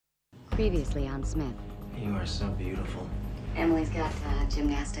Previously on Smith. You are so beautiful. Emily's got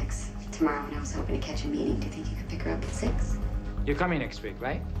gymnastics tomorrow, and I was hoping to catch a meeting. Do you think you could pick her up at 6? You're coming next week,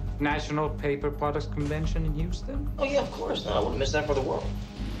 right? National Paper Products Convention in Houston? Oh, yeah, of course. No, I wouldn't miss that for the world.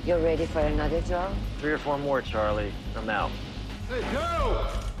 You're ready for another job? 3 or 4 more, Charlie. I'm out. Hey, Joe!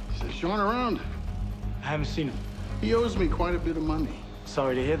 Is Sean around? I haven't seen him. He owes me quite a bit of money.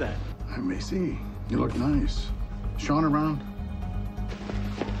 Sorry to hear that. I may see. You look nice. Sean around?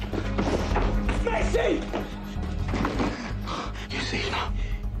 Stacy! You see Sean?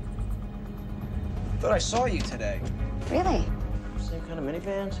 Thought I saw you today. Really? Same kind of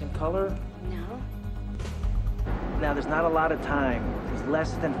minivan, same color. No. Now, there's not a lot of time. There's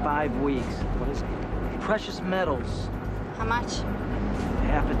less than 5 weeks. What is it? Precious metals. How much?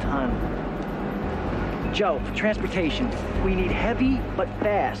 Half a ton. Joe, for transportation, we need heavy but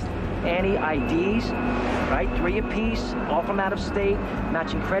fast. Any IDs, right? 3 apiece, all from out of state,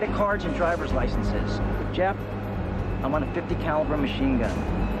 matching credit cards and driver's licenses. Jeff, I want a 50 caliber machine gun.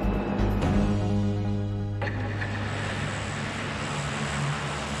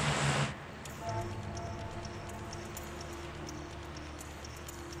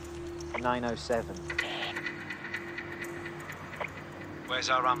 $907. Where's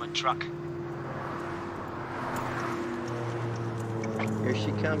our armored truck? Here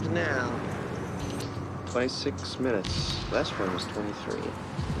she comes now. 26 minutes. Last one was 23.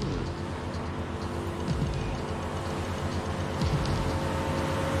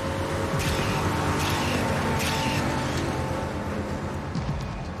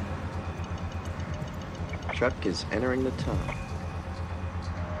 Truck is entering the tunnel.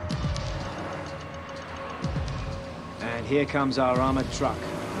 And here comes our armored truck,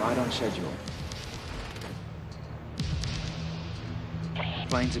 right on schedule.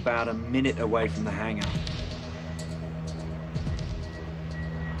 Plane's about a minute away from the hangar.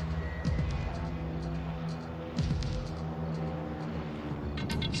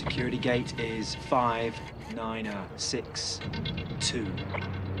 Security gate is 5962.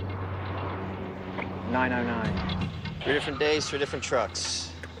 909. 3 different days, 3 different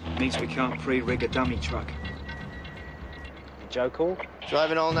trucks. Means we can't pre-rig a dummy truck. Joe cool?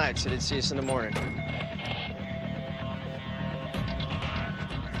 Driving all night, so they'd see us in the morning.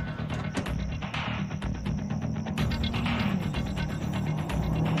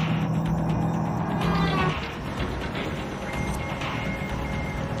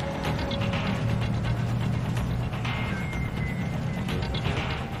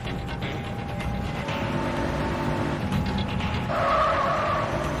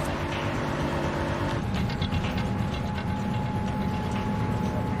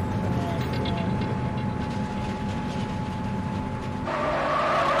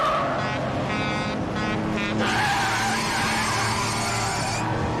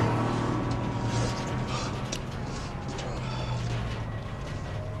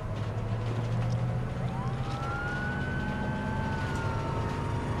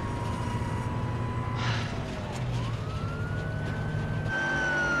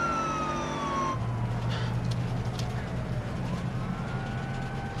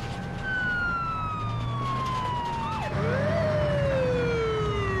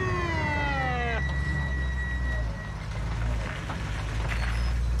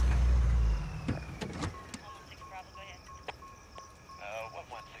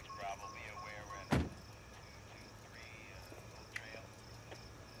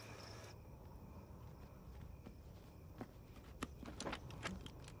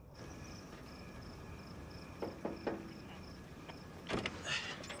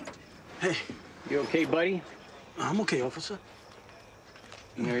 Hey. You okay, buddy? I'm okay, officer.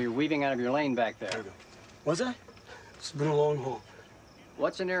 You know, you're weaving out of your lane back there. There we go. Was I? It's been a long haul.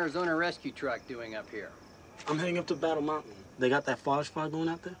 What's an Arizona rescue truck doing up here? I'm heading up to Battle Mountain. They got that forest fire going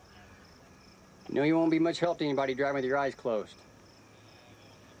out there? You know you won't be much help to anybody driving with your eyes closed.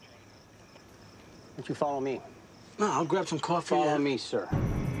 Why don't you follow me? No, I'll grab some coffee. Follow me, sir.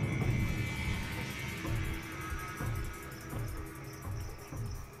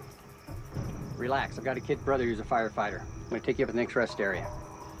 Relax. I've got a kid brother who's a firefighter. I'm gonna take you up to the next rest area.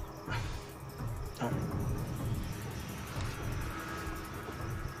 All right.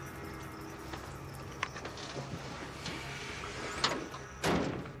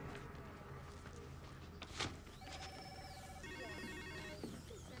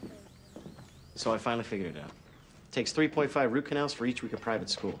 So I finally figured it out. Takes 3.5 root canals for each week of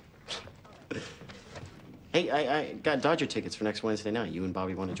private school. Hey, I got Dodger tickets for next Wednesday night. You and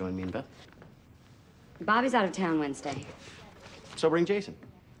Bobby want to join me and Beth? Bobby's out of town Wednesday. So bring Jason.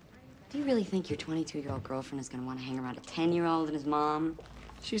 Do you really think your 22-year-old girlfriend is going to want to hang around a 10-year-old and his mom?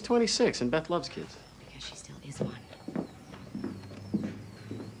 She's 26 and Beth loves kids. Because she still is one.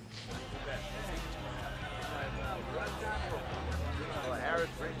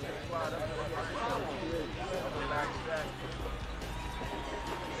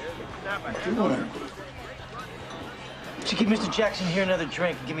 What you doing? Should give Mr. Jackson here another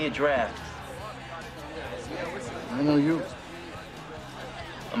drink and give me a draft. I know you.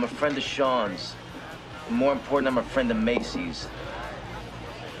 I'm a friend of Sean's. And more important, I'm a friend of Macy's.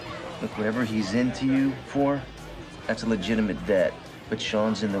 Look, whatever he's into you for, that's a legitimate debt. But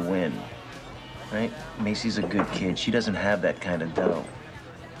Sean's in the win, right? Macy's a good kid. She doesn't have that kind of dough.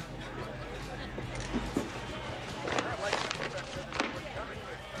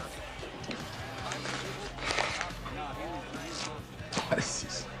 This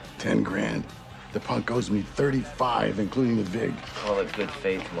is 10 grand. The punk owes me 35, including the vig. Call it good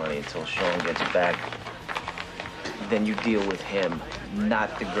faith money until Sean gets back. Then you deal with him,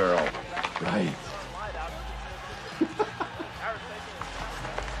 not the girl. Right.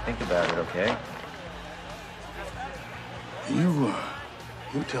 Think about it, okay? You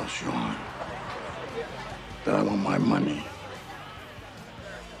tell Sean that I want my money.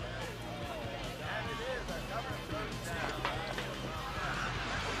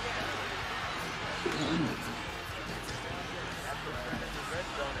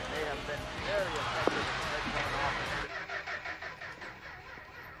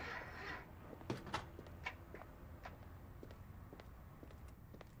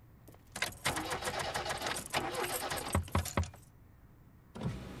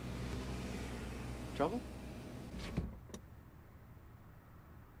 Trouble?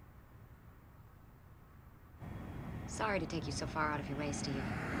 Sorry to take you so far out of your way, Steve.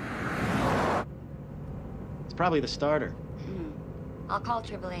 It's probably the starter. I'll call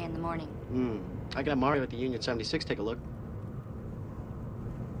AAA in the morning. I can have Mario at the Union 76 take a look.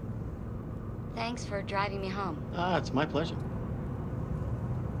 Thanks for driving me home. Ah, it's my pleasure.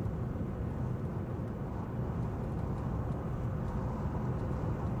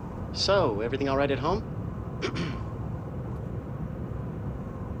 So, everything all right at home?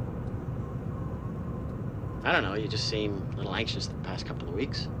 I don't know, you just seem a little anxious the past couple of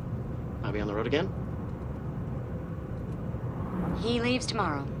weeks. I'll be on the road again? He leaves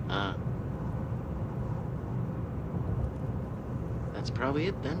tomorrow. Ah. That's probably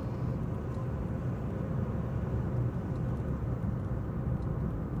it then.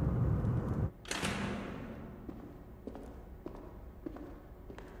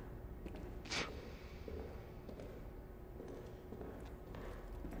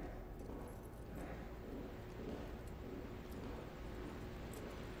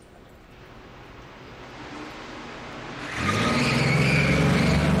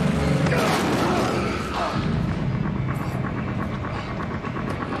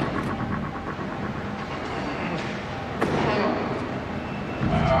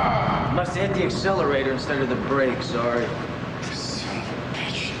 Must have hit the accelerator instead of the brake, sorry.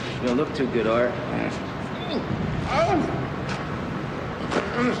 You don't look too good, Art.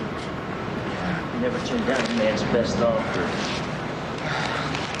 You never turn down a man's best offer.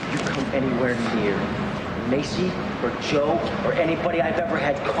 You come anywhere near Macy or Joe or anybody I've ever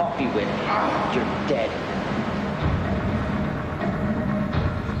had coffee with, you're dead.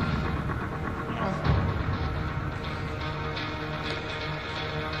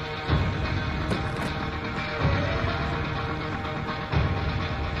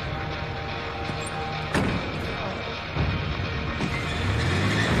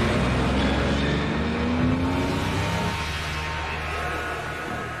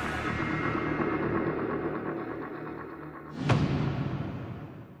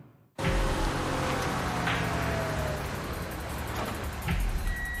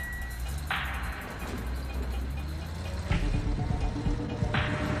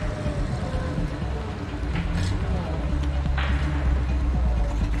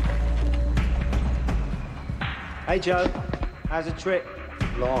 Hey, Joe. How's the trip?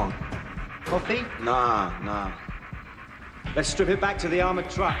 Long. Coffee? Nah. Let's strip it back to the armored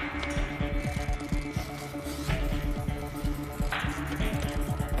truck.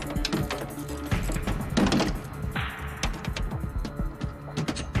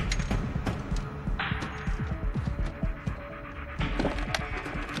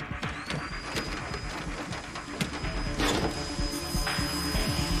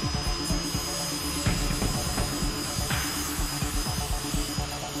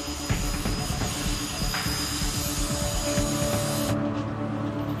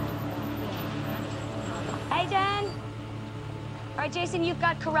 All right, Jason, you've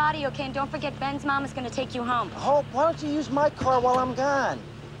got karate, okay? And don't forget, Ben's mom is going to take you home. Hope, why don't you use my car while I'm gone?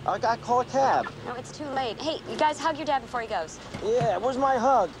 I gotta call a cab. No, it's too late. Hey, you guys hug your dad before he goes. Yeah, where's my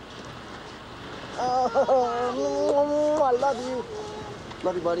hug? Oh, I love you.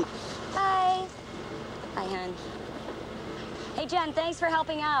 Love you, buddy. Bye. Bye, hon. Hey, Jen, thanks for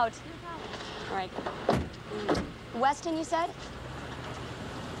helping out. All right. Weston, you said?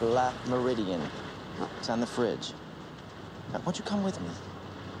 La Meridian. It's on the fridge. Why don't you come with me?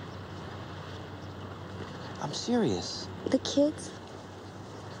 I'm serious. The kids?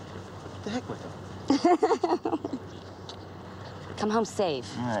 The heck with them. Come home safe.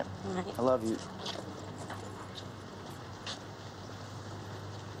 All right. All right. I love you.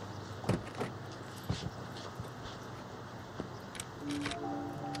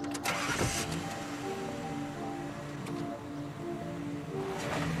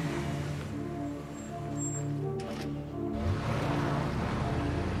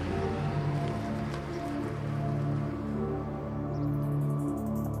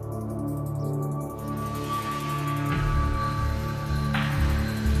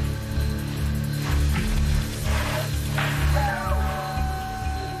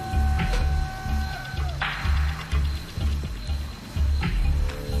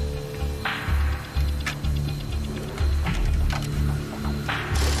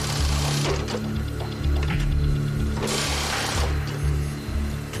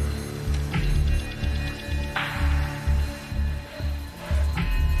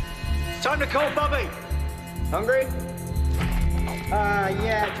 Time to call Bobby. Hungry?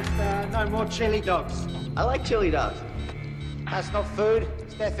 Yeah, just no more chili dogs. I like chili dogs. That's not food.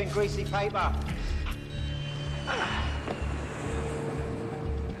 It's death in greasy paper.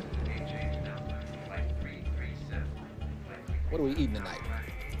 What are we eating tonight?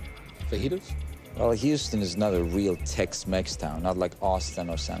 Fajitas? Well, Houston is not a real Tex-Mex town, not like Austin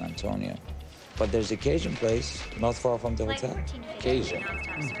or San Antonio. But there's a Cajun place not far from the hotel. Cajun.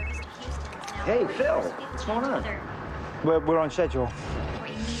 Hey, Phil. What's going on? We're on schedule.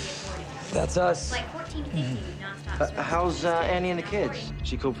 That's us. How's Annie and the kids?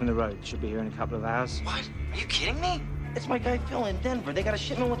 She called from the road. She'll be here in a couple of hours. What? Are you kidding me? It's my guy Phil in Denver. They got a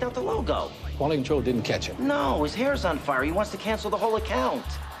shipment without the logo. Quality control didn't catch him. No, his hair's on fire. He wants to cancel the whole account.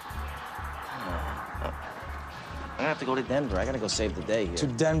 I have to go to Denver. I gotta go save the day here. To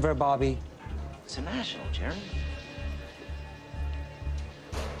Denver, Bobby. It's a national, Jerry.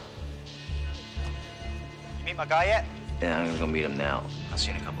 You meet my guy yet? Yeah, I'm gonna go meet him now. I'll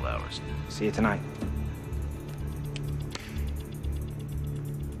see you in a couple hours. See you tonight.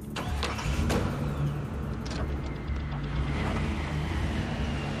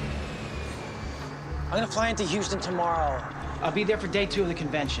 I'm gonna fly into Houston tomorrow. I'll be there for day 2 of the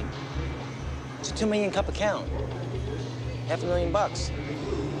convention. It's a $2 million cup account. $500,000.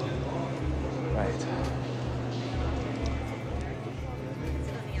 Right.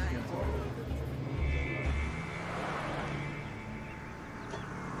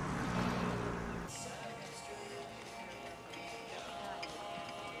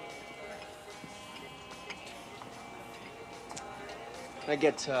 Can I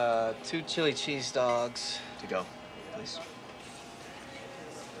get 2 chili cheese dogs to go, please?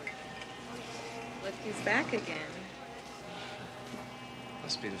 Look who's back again.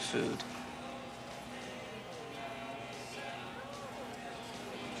 Must be the food.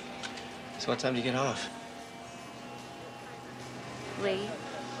 So what time do you get off? Late.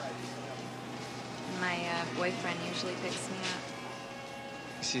 My boyfriend usually picks me up.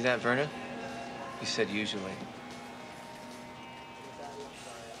 You see that, Verna? You said usually.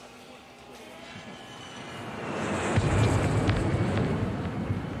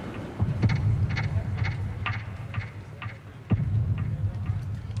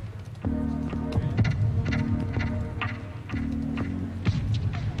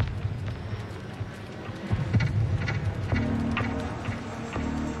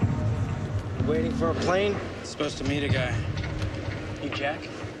 Waiting for a plane? Supposed to meet a guy. You Jack?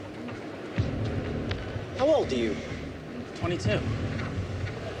 How old are you? 22.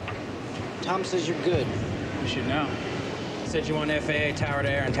 Tom says you're good. You should know. Said you want FAA tower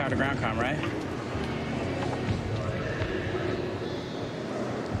to air and tower to ground comm, right?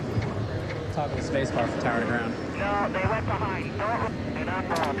 Talk with the spacebar for tower to ground. No, they went behind. Don't do not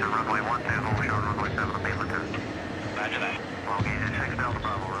roll. Runway 12, hold short, runway 7, Mainland 2. Roger that. Long gauge 6 Delta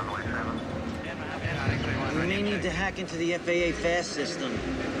Bravo, runway 7. We may need to hack into the FAA fast system.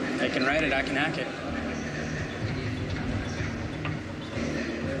 They can write it, I can hack it.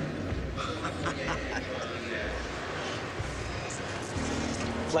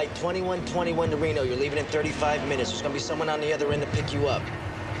 Flight 2121 to Reno. You're leaving in 35 minutes. There's gonna be someone on the other end to pick you up.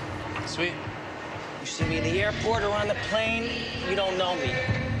 Sweet. You see me in the airport or on the plane, you don't know me.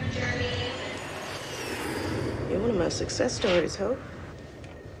 one of my success stories, Hope.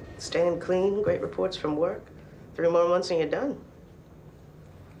 Staying clean, great reports from work. 3 more months and you're done.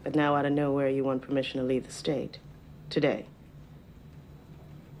 But now out of nowhere, you want permission to leave the state. Today.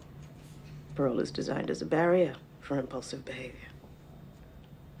 Parole is designed as a barrier for impulsive behavior.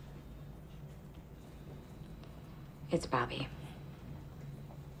 It's Bobby.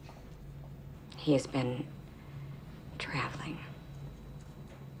 He has been traveling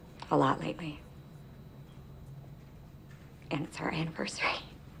a lot lately. And it's our anniversary.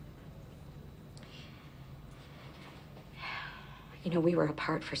 You know, we were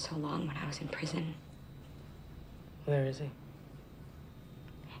apart for so long when I was in prison. Where is he?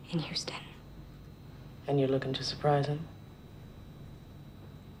 In Houston. And you're looking to surprise him?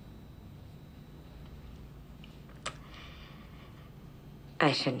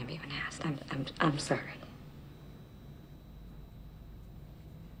 I shouldn't have even asked. I'm sorry.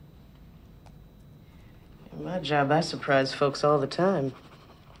 In my job, I surprise folks all the time.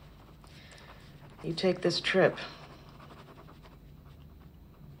 You take this trip.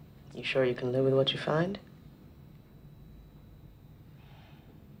 You sure you can live with what you find?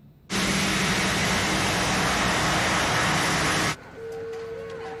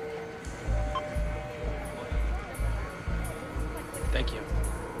 Thank you.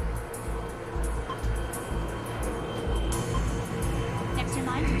 Next in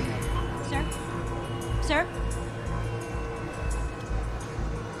line. Sir? Sir?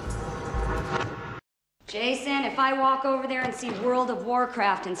 Jason, if I walk over there and see World of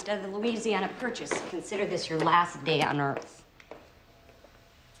Warcraft instead of the Louisiana Purchase, consider this your last day on Earth.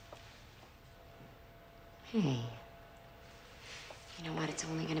 Hey. You know what? It's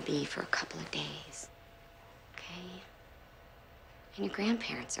only gonna be for a couple of days. Okay? And your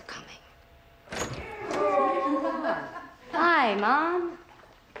grandparents are coming. Hi, Mom.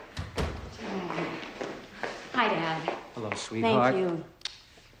 Hi, Dad. Hello, sweetheart. Thank you.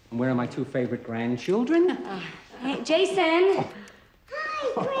 And where are my 2 favorite grandchildren? Hey, Jason.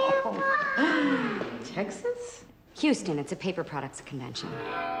 Hi, Grandpa. Texas? Houston. It's a paper products convention.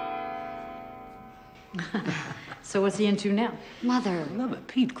 So what's he into now? Mother. Mother,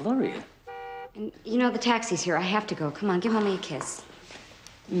 Pete, Gloria. And you know, the taxi's here. I have to go. Come on, give Mommy a kiss.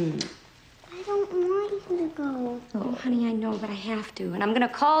 I don't want you to go. Oh, honey, I know, but I have to. And I'm gonna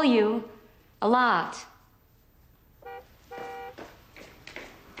call you a lot.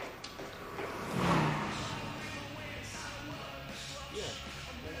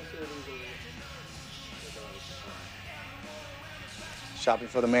 Shopping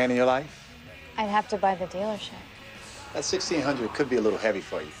for the man in your life? I'd have to buy the dealership. That 1600 could be a little heavy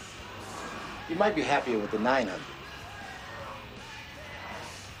for you. You might be happier with the 900.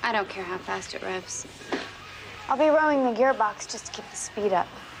 I don't care how fast it revs. I'll be rowing the gearbox just to keep the speed up.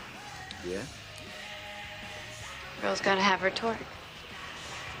 Yeah? Girl's gotta have her torque.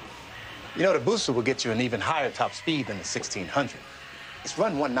 You know, the booster will get you an even higher top speed than the 1600. It's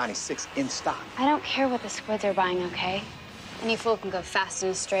run 196 in stock. I don't care what the squids are buying, okay? Any fool can go fast in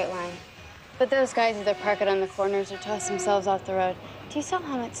a straight line. But those guys either park it on the corners or toss themselves off the road. Do you sell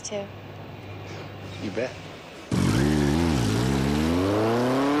helmets, too? You bet.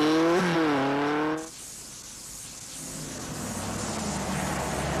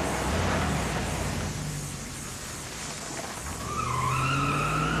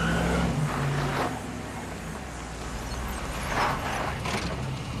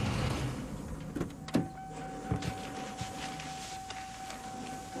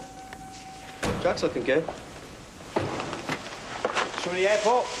 Truck's looking good. Through the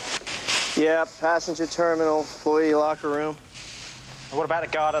airport? Yeah, passenger terminal, employee locker room. What about the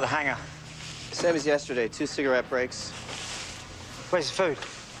guard at the hangar? Same as yesterday, 2 cigarette breaks. Where's the food?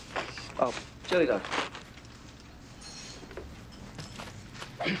 Oh, chili dog.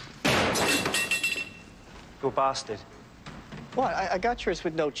 You bastard. What, I got yours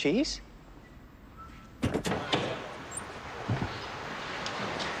with no cheese?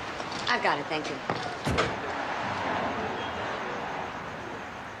 I've got it, thank you.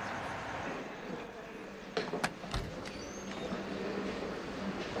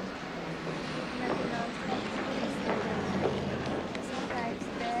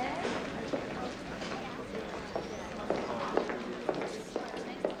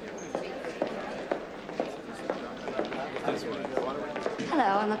 Hello,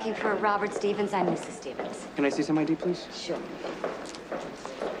 I'm looking for Robert Stevens. I'm Mrs. Stevens. Can I see some ID, please? Sure.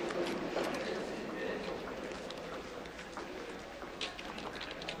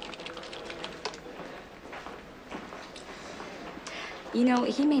 You know,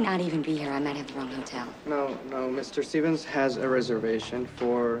 he may not even be here. I might have the wrong hotel. No, Mr. Stevens has a reservation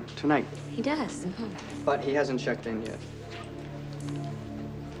for tonight. He does. But he hasn't checked in yet.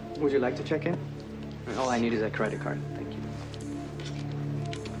 Would you like to check in? All I need is a credit card. Thank you.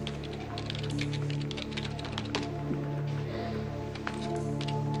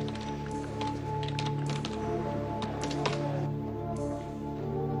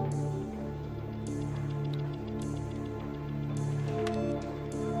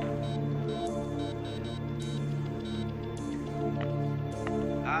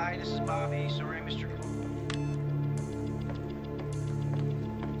 Hi, this is Bobby. Sorry I missed your call.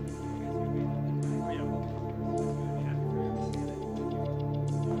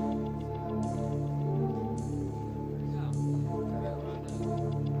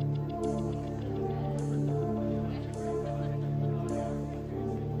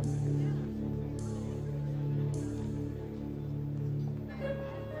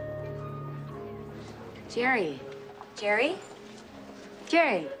 Jerry. Jerry?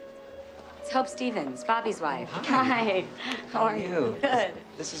 Jerry. It's Hope Stevens, Bobby's wife. Hi. How are you? Good.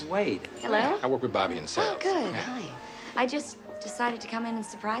 This is Wade. Hello? I work with Bobby in sales. Oh, good. Hi. I just decided to come in and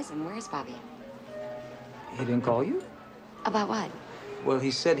surprise him. Where's Bobby? He didn't call you? About what? Well,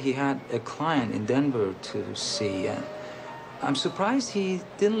 he said he had a client in Denver to see. I'm surprised he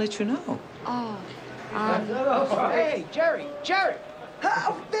didn't let you know. Oh, Hey, Jerry! Jerry!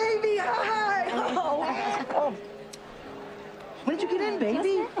 Oh, baby, hi! Oh. When did you get in,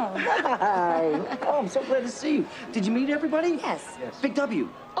 baby? Hi. Oh, I'm so glad to see you. Did you meet everybody? Yes. Big W.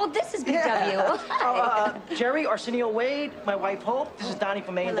 Oh, this is Big W. Jerry, Arsenio Wade, my wife Hope. This is Donnie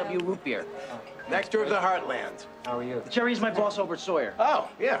from A&W Root Beer. Next door to the Heartland. How are you? Jerry's my boss over at Sawyer. Oh,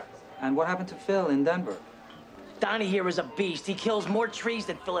 yeah. And what happened to Phil in Denver? Donnie here is a beast. He kills more trees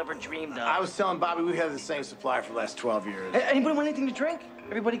than Phil ever dreamed of. I was telling Bobby we had the same supplier for the last 12 years. Anybody want anything to drink?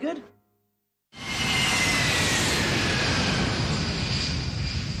 Everybody good?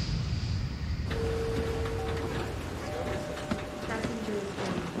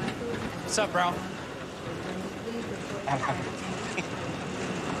 What's up, bro?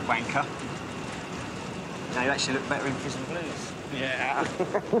 Wanker. Now you actually look better in Prison Blues. Yeah.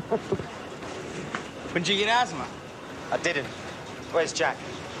 When did you get asthma? I didn't. Where's Jack?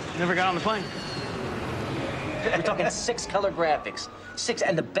 Never got on the plane. We're talking 6-color graphics. 6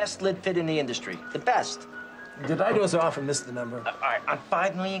 and the best lid fit in the industry. The best. Did I doze off and miss the number? All right, on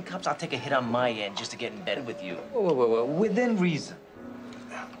 5 million cups, I'll take a hit on my end just to get in bed with you. Whoa. Within reason.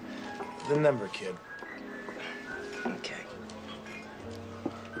 The number, kid. Okay.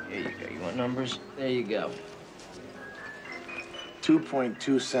 Here you go. You want numbers? There you go.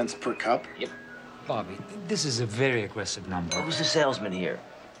 2.2 cents per cup? Yep. Bobby, this is a very aggressive number. Who's the salesman here?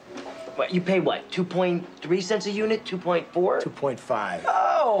 What, you pay what, 2.3 cents a unit, 2.4? 2.5.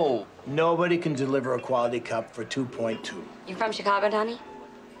 Oh! Nobody can deliver a quality cup for 2.2. You from Chicago, Donnie?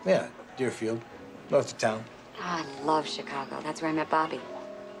 Yeah, Deerfield, north of town. Oh, I love Chicago. That's where I met Bobby.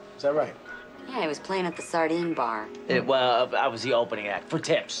 Is that right? Yeah, he was playing at the Sardine Bar. Well, I was the opening act for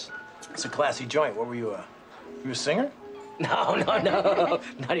tips. It's a classy joint. What were you, you a singer? No.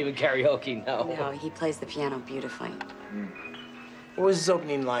 Not even karaoke, no. No, he plays the piano beautifully. What was his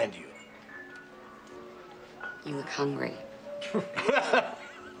opening line to you? You look hungry.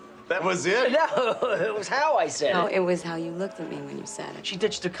 That was it? No, it was how I said No, it. it was how you looked at me when you said it. She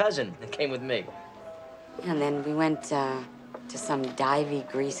ditched her cousin and came with me. And then we went to some divey,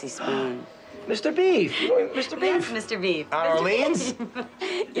 greasy spoon. Mr. Beef. Mr. Beef. Yes, Mr. Beef. On Orleans?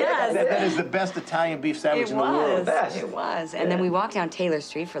 Yes. That is the best Italian beef sandwich in the world. It was. And then we walked down Taylor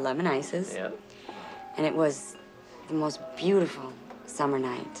Street for lemon ices. Yeah. And it was the most beautiful summer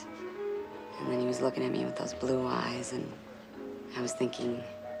night. And then he was looking at me with those blue eyes, and I was thinking,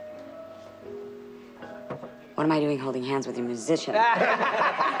 what am I doing holding hands with your musician? But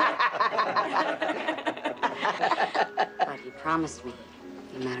he promised me,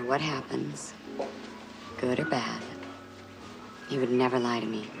 no matter what happens, good or bad, he would never lie to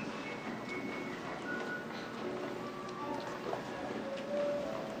me.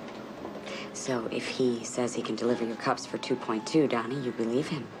 So if he says he can deliver your cups for 2.2, Donnie, you believe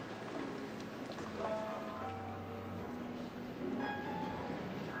him.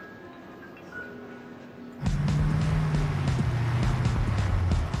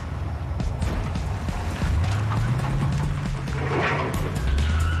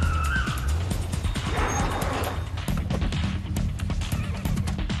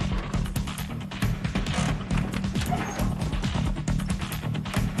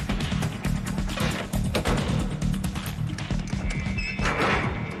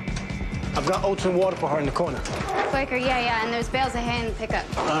 I've got oats and water for her in the corner. Quaker, yeah, and there's bales of hay in the pickup.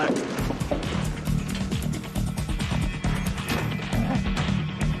 All right.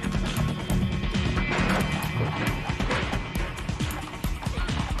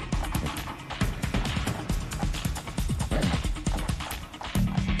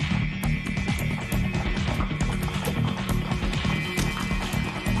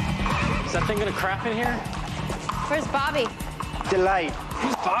 Is that thing gonna crap in here? Where's Bobby? Delight.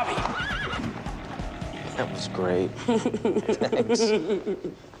 Who's Bobby? That was great. Thanks.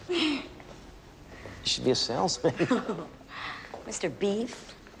 You should be a salesman. Mr.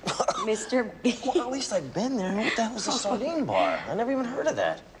 Beef? Mr. Beef? Well, at least I've been there. What the hell is a sardine bar? I never even heard of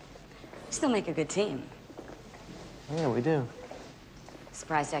that. We still make a good team. Yeah, we do.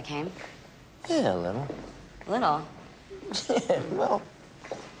 Surprised I came? Yeah, a little. Little. Yeah, well,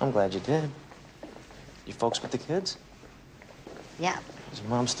 I'm glad you did. You folks with the kids? Yeah. Is your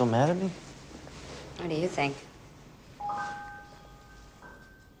mom still mad at me? What do you think?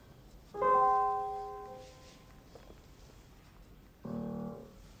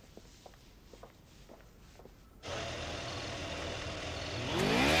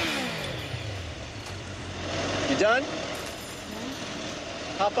 You done?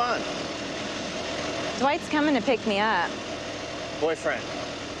 Hop on. Dwight's coming to pick me up. Boyfriend.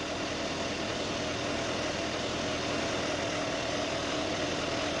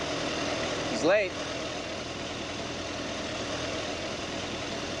 He's late.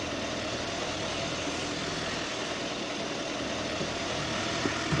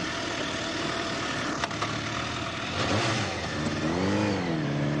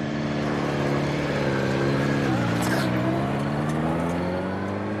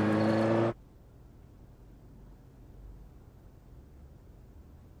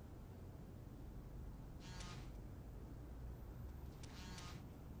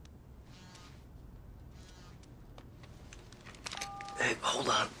 Hey, hold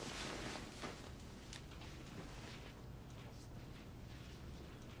on.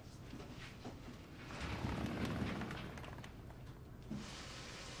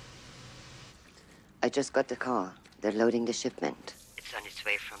 I just got the call. They're loading the shipment. It's on its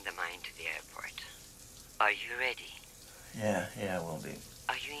way from the mine to the airport. Are you ready? Yeah, I will be.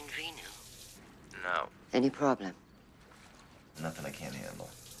 Are you in Reno? No. Any problem? Nothing I can't handle.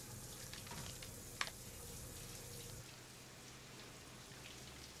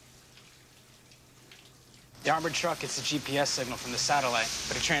 The armored truck gets a GPS signal from the satellite,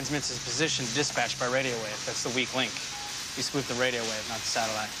 but it transmits his position to dispatch by radio wave. That's the weak link. We spoof the radio wave, not the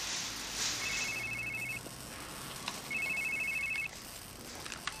satellite.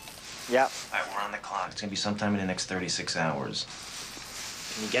 Yeah. All right, we're on the clock. It's gonna be sometime in the next 36 hours.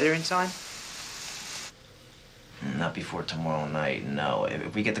 Can you get her in time? Not before tomorrow night, no.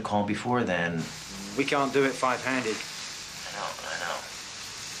 If we get the call before then... We can't do it five-handed. I know.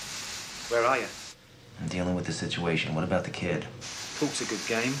 Where are you? I'm dealing with the situation. What about the kid? Talk's a good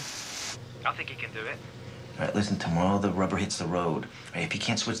game. I think he can do it. All right, listen, tomorrow the rubber hits the road. All right, if he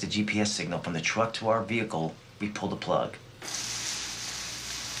can't switch the GPS signal from the truck to our vehicle, we pull the plug.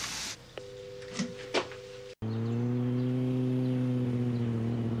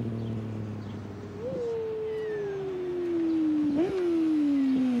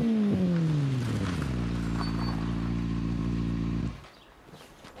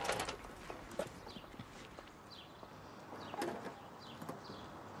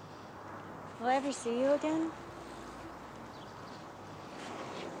 Will I ever see you again?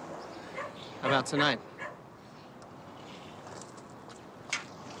 How about tonight?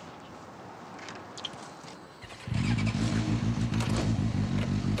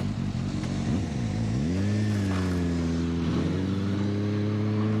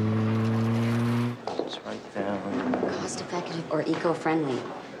 It's right down. Cost-effective or eco-friendly?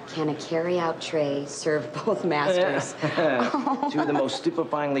 Can a carry-out tray serve both masters? Two of the most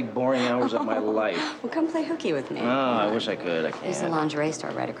stupefyingly boring hours of my life. Well, come play hooky with me. Oh, I wish I could. I There's a can't. lingerie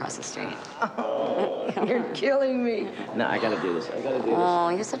store right across the street. You're killing me. No, I gotta do this. I gotta do this. Oh,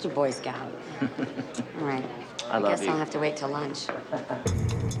 you're such a Boy Scout. All right. I love guess you. I'll have to wait till lunch.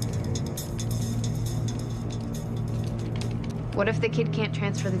 What if the kid can't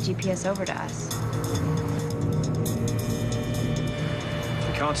transfer the GPS over to us? If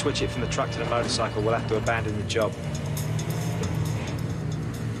we can't switch it from the truck to the motorcycle, we'll have to abandon the job.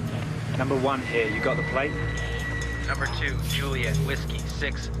 Number 1 here, you got the plate? Number 2, Juliet, Whiskey,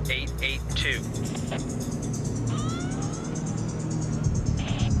 6882.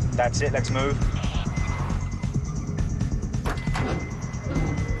 That's it, let's move.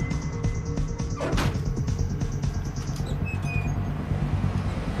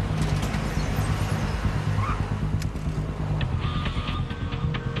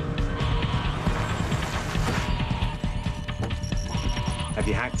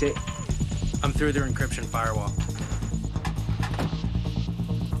 hacked it? I'm through their encryption firewall.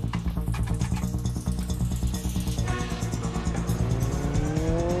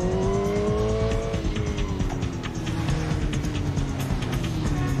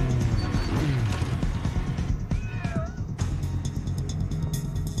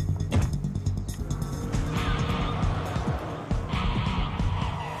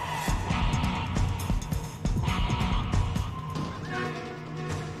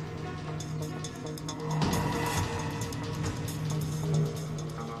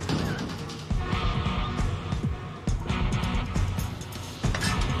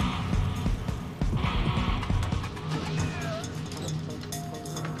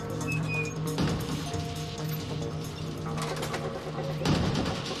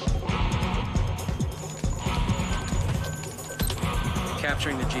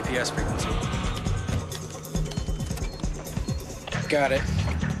 Capturing the GPS frequency. Got it.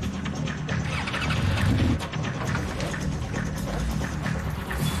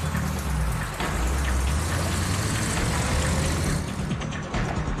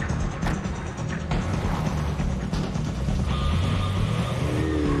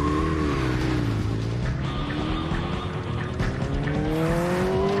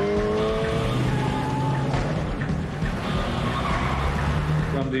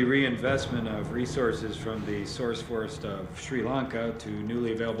 The reinvestment of resources from the source forest of Sri Lanka to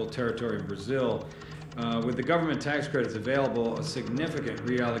newly available territory in Brazil, with the government tax credits available, a significant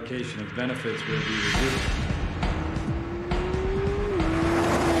reallocation of benefits will be reduced.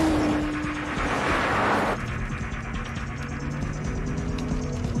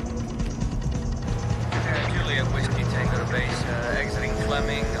 Juliet Whiskey Tango to base, exiting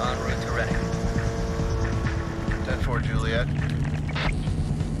Fleming en route to Reading. 10-4, Juliet.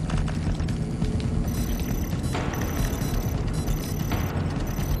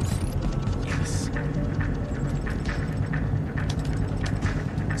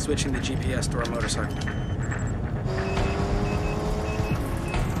 Switching the GPS to our motorcycle.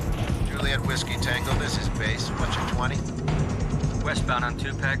 Juliet Whiskey Tango, this is base. What's your 20? Westbound on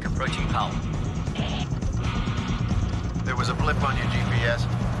Tupac, approaching Powell. There was a blip on your GPS.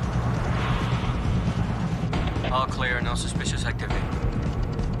 All clear, no suspicious activity.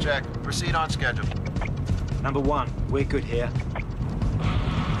 Check. Proceed on schedule. Number 1, we're good here.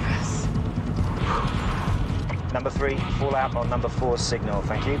 Yes. Number 3, fall out on number 4's signal,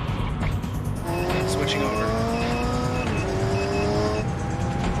 thank you. Switching over.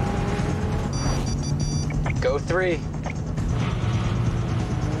 Go 3.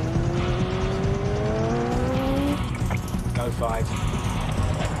 Go 5.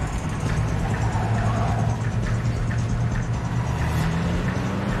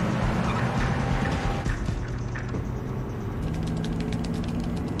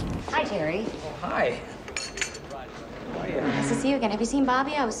 Hi, Jerry. Hi. Nice to see you again. Have you seen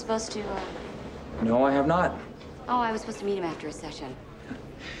Bobby? I was supposed to, No, I have not. Oh, I was supposed to meet him after a session.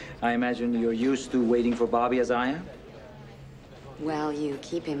 I imagine you're used to waiting for Bobby as I am? Well, you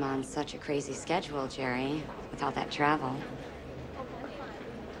keep him on such a crazy schedule, Jerry, with all that travel.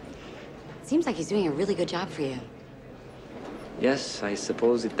 Seems like he's doing a really good job for you. Yes, I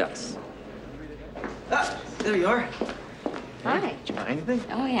suppose it does. Ah, there you are. Hi. Did you buy anything?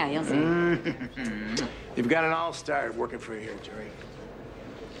 Oh, yeah, you'll see. You've got an all-star working for you here, Jerry.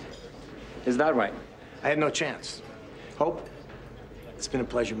 Is that right? I had no chance. Hope, it's been a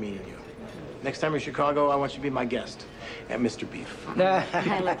pleasure meeting you. Next time in Chicago, I want you to be my guest at Mr. Beef.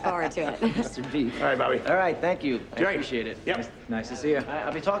 I look forward to it. Mr. Beef. All right, Bobby. All right, thank you. I Jerry. appreciate it. Yep. Nice to see you.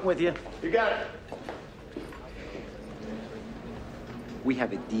 I'll be talking with you. You got it. We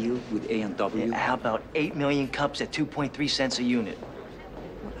have a deal with A&W. Yeah, how about 8 million cups at 2.3 cents a unit?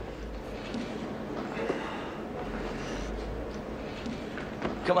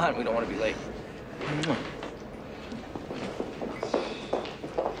 Come on, we don't want to be late.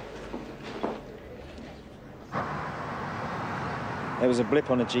 There was a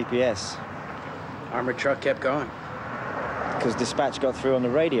blip on the GPS. Armored truck kept going. Because dispatch got through on the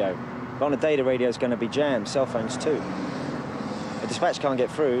radio. But on the day, the radio's going to be jammed, cell phones too. If dispatch can't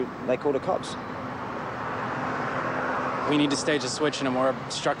get through, they call the cops. We need to stage a switch in a more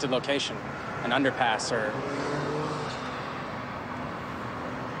obstructed location. An underpass or...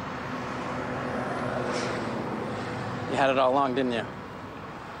 You had it all along, didn't you?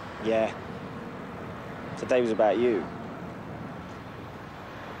 Yeah. Today was about you.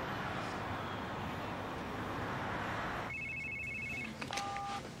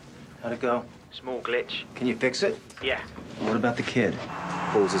 How'd it go? Small glitch. Can you fix it? Yeah. What about the kid?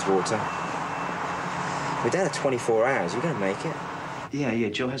 Pulls his water. We're down to 24 hours. You're gonna make it. Yeah,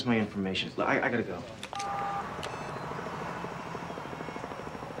 Joe has my information. Look, I gotta go.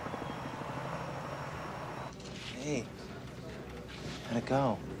 Hey, how'd it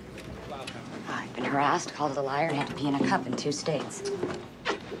go? I've been harassed, called a liar, and had to pee in a cup in 2 states.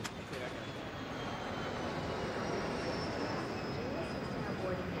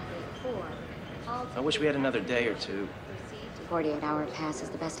 I wish we had another day or two. 48-hour pass is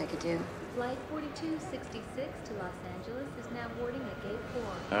the best I could do. Flight 4266 to Los Angeles is now boarding at Gate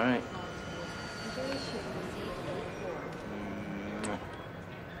 4. All right. Passengers should proceed to Gate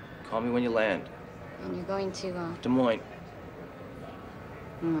 4. Call me when you land. And you're going to, Des Moines.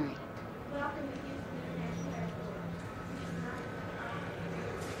 All right.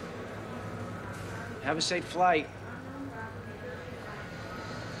 Have a safe flight.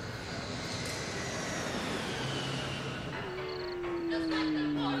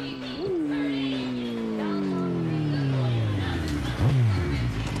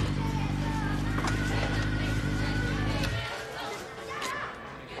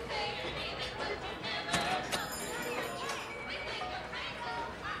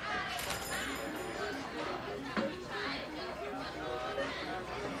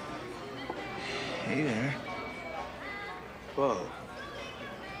 Hey there. Whoa.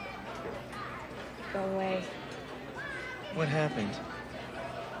 Go away. What happened?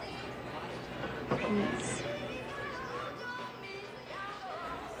 Please.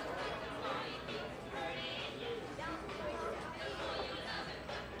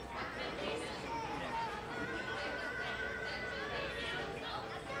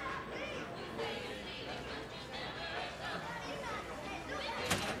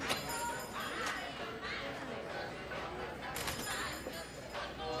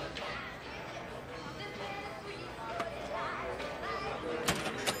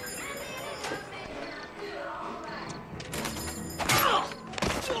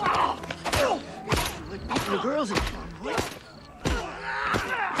 The girls in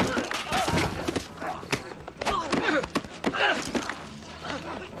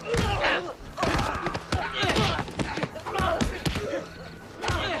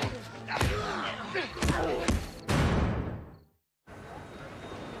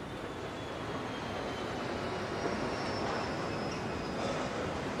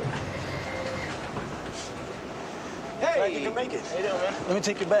Glad you can make it. How you doing, man? Let me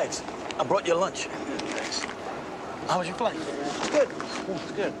take your bags. I brought you lunch. Thanks. How was your flight? It's good.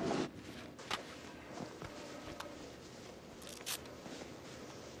 It's good.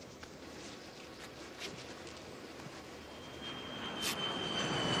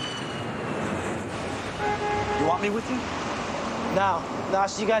 You want me with you? No, I'll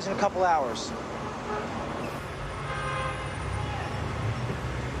see you guys in a couple hours.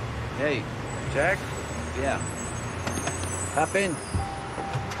 Hey, Jack? Yeah. Hop in.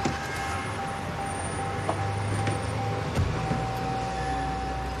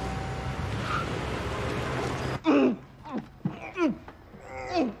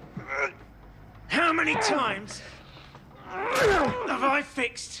 How many times have I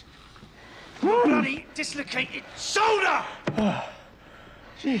fixed your bloody dislocated shoulder?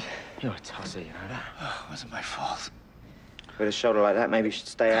 Gee, you're a tosser, you know that? Oh, it wasn't my fault. With a shoulder like that, maybe you should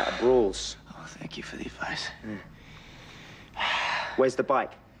stay out of brawls. Oh, thank you for the advice. Where's the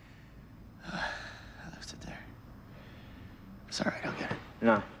bike? I left it there. It's all right, I'll get it.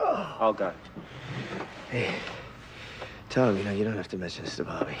 No, I'll go. Hey, tell him, you don't have to mention this to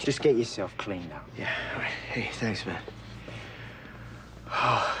Bobby. Just get yourself cleaned up. Yeah, all right. Hey, thanks, man.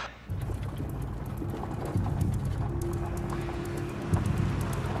 Oh.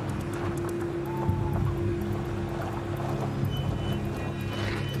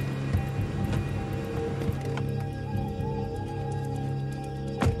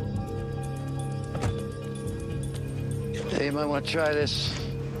 Hey, you might want to try this.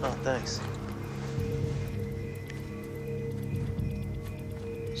 Oh, thanks.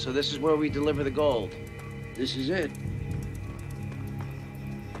 So this is where we deliver the gold. This is it.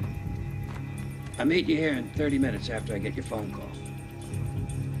 I'll meet you here in 30 minutes after I get your phone call.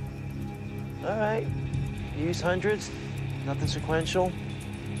 All right. Use hundreds. Nothing sequential.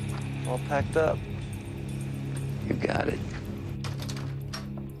 All packed up. You got it.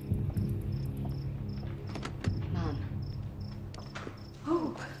 Mom.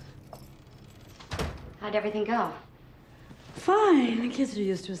 Oh. How'd everything go? Fine. The kids are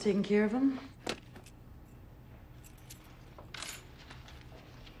used to us taking care of them.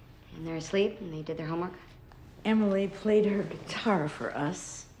 And they're asleep and they did their homework? Emily played her guitar for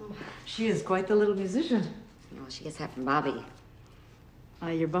us. She is quite the little musician. Well, she gets that from Bobby.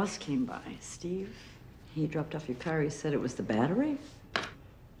 Your boss came by, Steve. He dropped off your car. He said it was the battery.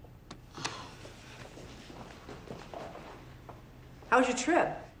 How was your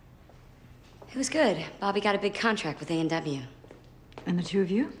trip? It was good. Bobby got a big contract with A&W. And the two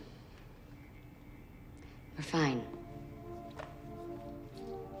of you? We're fine.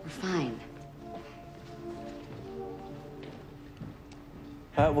 We're fine.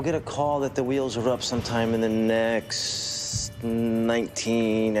 All right, we'll get a call that the wheels are up sometime in the next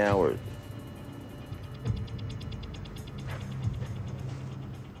 19 hours.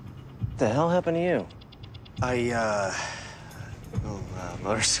 What the hell happened to you?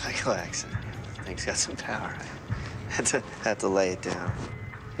 Motorcycle accident. Thing's got some power. I had to lay it down.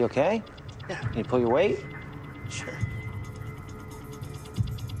 You okay? Yeah. Can you pull your weight? Sure.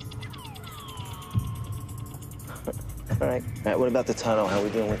 All right. All right, what about the tunnel? How are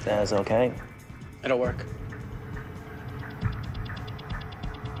we doing with that? Is it okay? It'll work.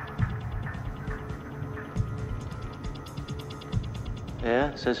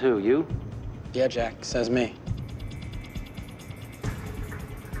 Yeah? Says who? You? Yeah, Jack, says me.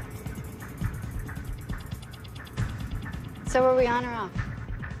 So are we on or off?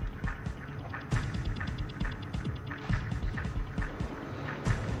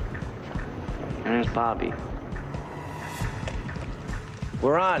 My name's Bobby.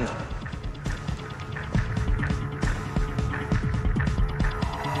 We're on.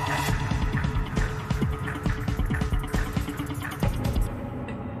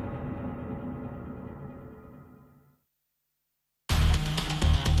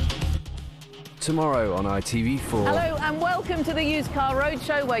 Tomorrow on ITV4. Hello and welcome to the Used Car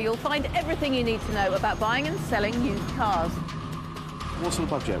Roadshow, where you'll find everything you need to know about buying and selling used cars. What sort of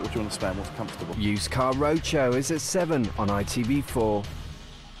budget? What do you want to spend? What's comfortable? Used Car Roadshow is at 7 on ITV4.